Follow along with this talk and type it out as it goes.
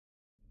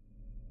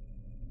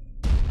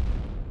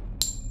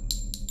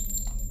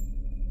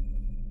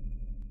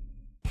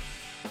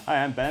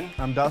Hi, I'm Ben.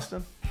 I'm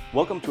Dustin.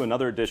 Welcome to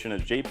another edition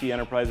of JP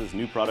Enterprises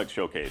New Product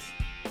Showcase.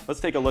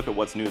 Let's take a look at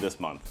what's new this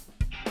month.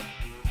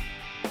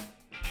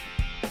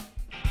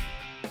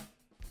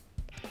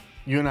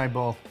 You and I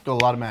both do a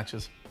lot of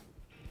matches.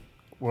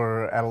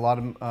 We're at a lot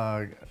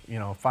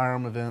of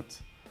firearm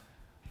events,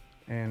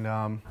 and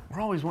we're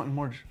always wanting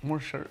more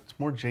shirts,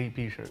 more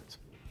JP shirts.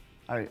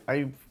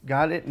 I've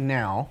got it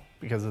now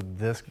because of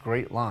this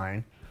great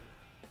line.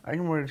 I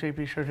can wear a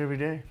JP shirt every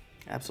day.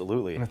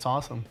 Absolutely. And it's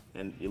awesome.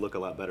 And you look a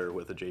lot better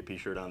with a JP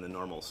shirt on than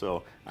normal,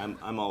 so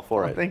I'm all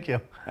for it. Thank you.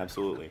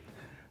 Absolutely.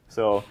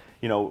 So,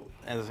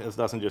 as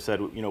Dustin just said,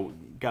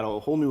 got a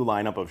whole new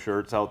lineup of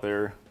shirts out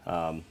there.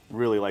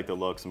 Really like the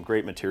look, some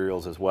great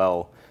materials as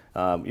well.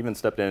 Even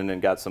stepped in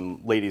and got some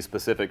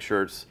ladies-specific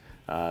shirts.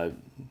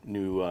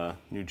 New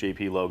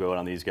JP logo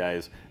on these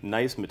guys.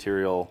 Nice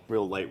material,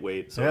 real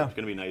lightweight, so It's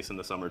going to be nice in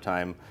the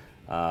summertime.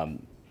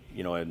 In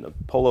the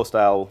polo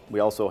style,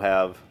 we also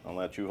have, I'll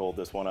let you hold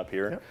this one up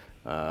here. Yep.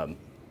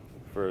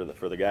 For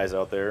the guys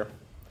out there,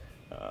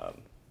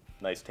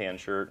 nice tan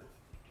shirt,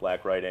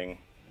 black writing.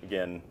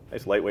 Again,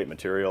 nice lightweight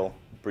material,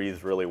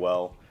 breathes really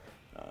well.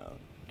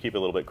 Keep it a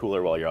little bit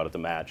cooler while you're out at the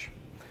match.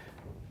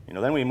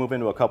 Then we move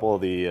into a couple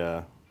of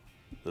the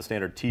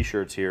standard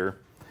T-shirts here.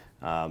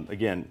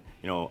 Again,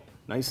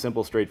 nice,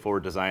 simple,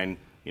 straightforward design.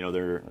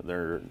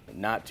 They're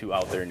not too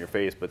out there in your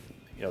face, but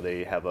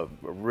they have a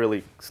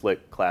really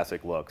slick,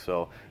 classic look.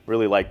 So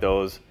really like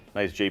those.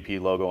 Nice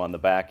JP logo on the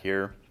back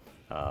here.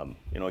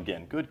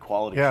 Again, good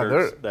quality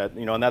shirts.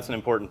 And that's an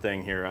important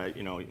thing here. I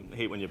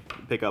hate when you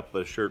pick up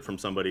a shirt from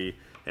somebody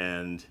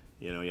and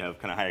you have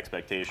kind of high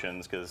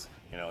expectations because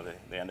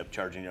they end up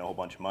charging you a whole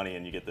bunch of money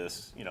and you get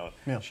this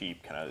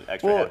cheap kind of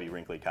extra heavy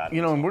wrinkly cotton.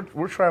 And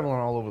we're traveling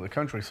all over the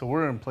country, so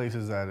we're in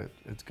places that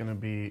it's going to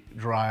be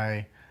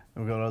dry,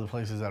 and we go to other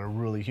places that are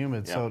really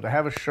humid. Yep. So to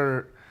have a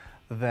shirt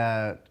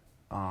that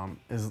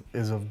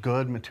is of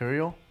good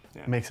material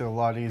makes it a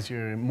lot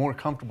easier and more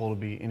comfortable to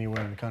be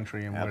anywhere in the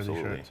country and wear these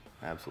shirts.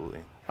 Absolutely.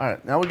 All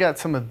right, now we got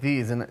some of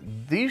these,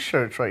 and these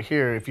shirts right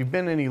here, if you've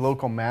been to any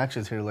local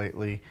matches here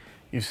lately,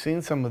 you've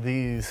seen some of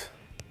these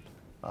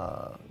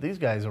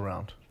guys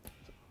around.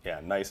 Yeah,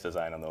 nice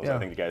design on those. I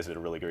think the guys did a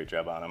really great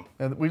job on them.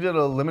 And we did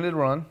a limited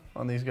run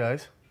on these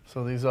guys.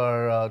 So these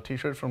are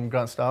T-shirts from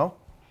Grunt Style.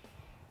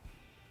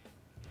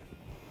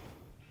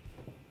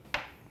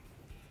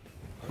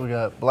 So we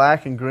got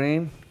black and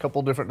green, a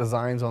couple different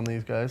designs on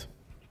these guys.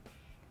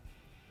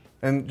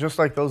 And just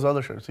like those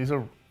other shirts, these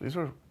are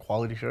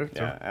quality shirts.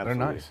 Yeah, absolutely.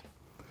 They're nice.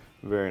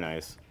 Very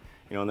nice.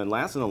 And then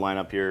last in the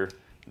lineup here,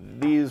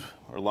 these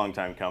are a long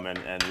time coming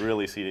and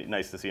really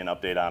nice to see an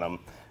update on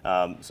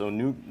them. So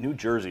new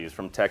jerseys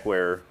from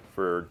TechWear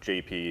for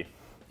JP,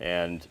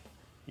 and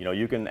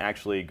you can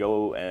actually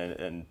go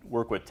and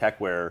work with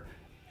TechWear,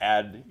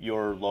 add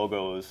your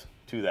logos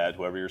to that,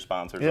 whoever your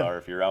sponsors are.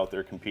 If you're out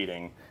there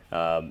competing,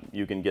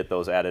 you can get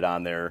those added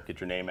on there, get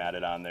your name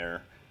added on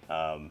there,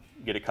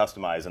 get it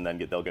customized, and then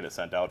they'll get it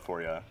sent out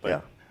for you.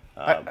 But,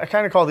 I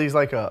kind of call these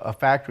like a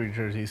factory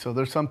jersey. So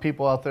there's some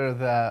people out there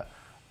that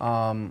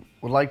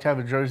would like to have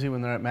a jersey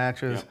when they're at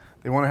matches. Yep.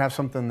 They want to have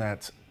something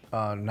that's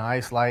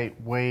nice,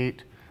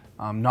 lightweight,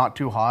 not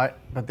too hot,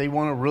 but they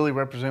want to really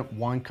represent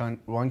one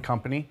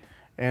company.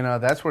 And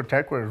that's where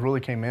TechWear really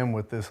came in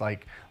with this,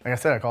 like I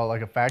said, I call it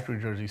like a factory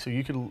jersey. So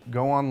you could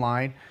go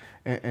online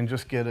and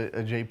just get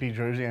a JP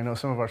jersey. I know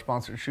some of our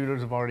sponsored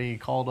shooters have already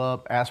called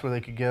up, asked where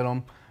they could get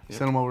them,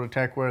 send them over to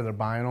TechWear, they're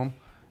buying them.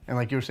 And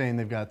like you were saying,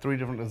 they've got 3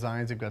 different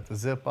designs. They've got the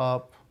zip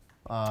up.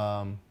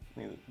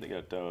 They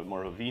got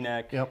more of a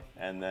V-neck,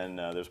 and then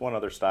there's one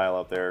other style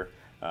out there.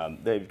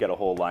 They've got a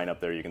whole lineup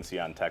there you can see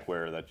on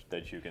TechWear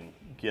that you can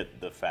get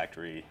the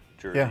factory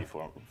jersey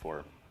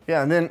for.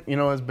 Yeah, and then,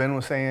 as Ben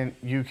was saying,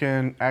 you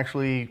can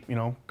actually,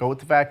 go with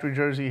the factory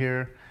jersey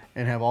here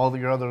and have all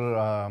your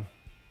other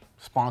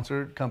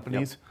sponsored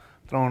companies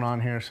thrown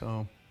on here,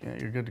 so yeah,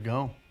 you're good to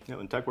go. Yeah,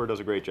 and TechWear does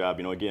a great job.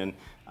 Again,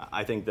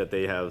 I think that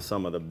they have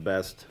some of the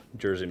best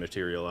jersey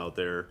material out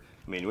there.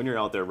 I mean, when you're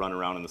out there running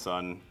around in the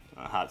sun,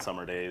 hot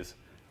summer days,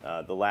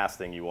 the last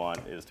thing you want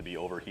is to be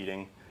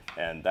overheating,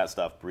 and that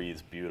stuff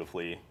breathes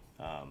beautifully.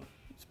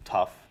 It's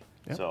tough,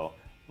 so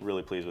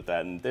really pleased with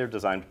that. And their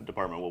design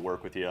department will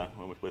work with you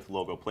with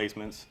logo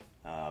placements,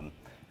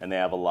 and they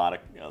have a lot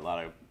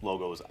of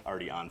logos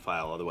already on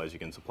file. Otherwise, you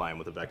can supply them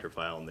with a vector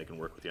file, and they can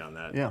work with you on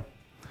that. Yeah.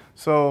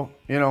 So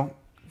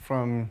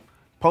from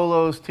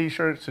polos,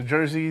 T-shirts to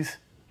jerseys,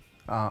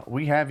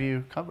 we have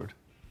you covered.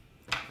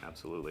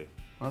 Absolutely.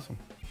 Awesome.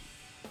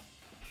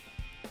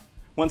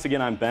 Once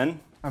again, I'm Ben.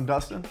 I'm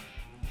Dustin.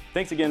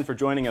 Thanks again for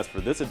joining us for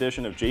this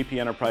edition of JP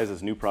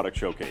Enterprises New Product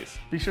Showcase.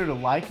 Be sure to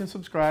like and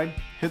subscribe,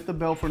 hit the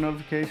bell for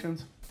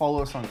notifications,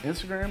 follow us on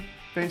Instagram,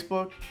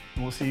 Facebook,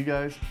 and we'll see you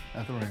guys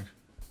at the range.